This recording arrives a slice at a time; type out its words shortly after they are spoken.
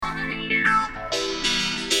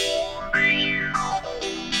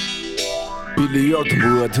Biliyordum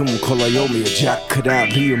bu adım kolay olmayacak.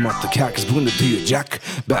 Kararlıyım artık, herkes bunu duyacak.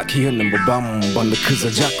 Belki yanım babam bana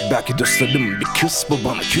kızacak. Belki dostlarım bir kısmı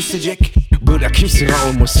bana küsecek. Bırak kimse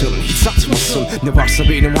almasın, hiç satmasın. Ne varsa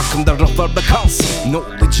benim hakkımda raflarda kalsın. Ne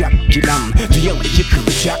olacak ki lan, dünya mı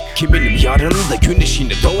yıkılacak? Kiminim yarın da güneş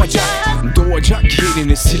yine doğacak. Doğacak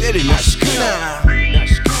yerini silerim aşkına.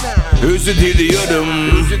 Özür diliyorum.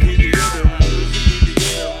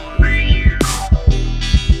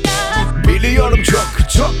 Biliyorum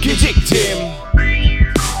çok geciktim.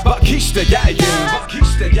 Bak işte geldim.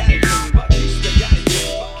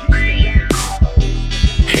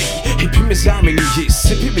 Hey, hepimiz ameliyiz,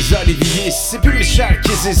 hepimiz Aleviyiz, hepimiz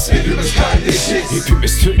Şerkeziz, hepimiz kardeşiz,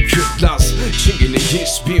 hepimiz Türk Laz,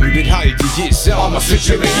 Çingeneyiz, bin bir haydiyiz ama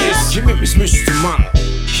seçemeyiz. Kimimiz Müslüman,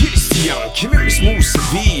 Hristiyan, kimimiz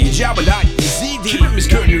Musevi, Cabal Zidi, kimimiz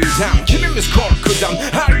gönülden, kimimiz korkudan.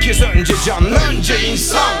 Herkes önce can, önce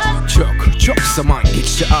insan. Çok zaman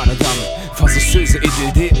geçti aradan, fazla söz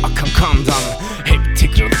edildi akan kandan. Hep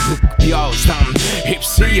tekrarladık bir ağızdan,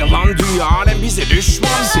 hepsi yalan, dünya alem bize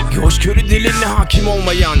düşman. Sevgi hoşgörü diline hakim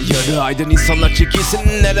olmayan yarı aydan insanlar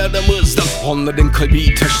çekilsinler aramızdan. Onların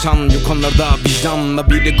kalbi taştan, yok onlarda vicdanla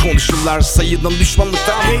biri konuşurlar sayılan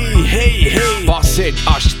düşmanlıktan. Hey bahset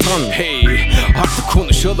aşktan, hey artık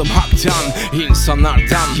konuşalım haktan,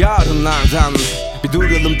 insanlardan, yarınlardan. Bir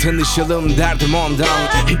duralım tanışalım, derdim ondan.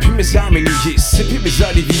 Hepimiz ameliyiz, hepimiz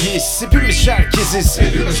Aleviyiz, hepimiz Şerkeziz,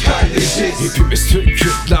 hepimiz kardeşiz, hepimiz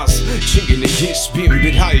Türk Laz, Çingeneyiz, bin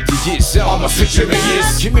bir haydiyiz ama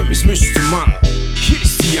seçemeyiz. Kimimiz Müslüman,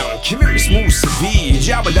 Hristiyan, kimimiz Musevi,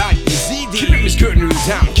 Cabal Zidi, kimimiz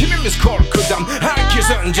gönülden, kimimiz korkudan. Herkes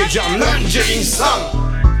önce can, önce insan.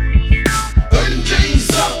 Önce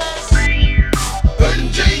insan.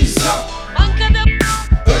 Önce insan.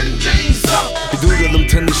 Önce insan. Bir duralım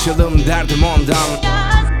tanışalım, derdim ondan.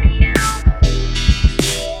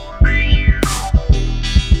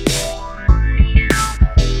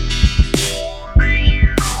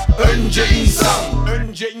 Önce insan.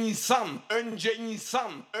 Önce insan. Önce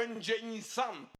insan. Önce insan.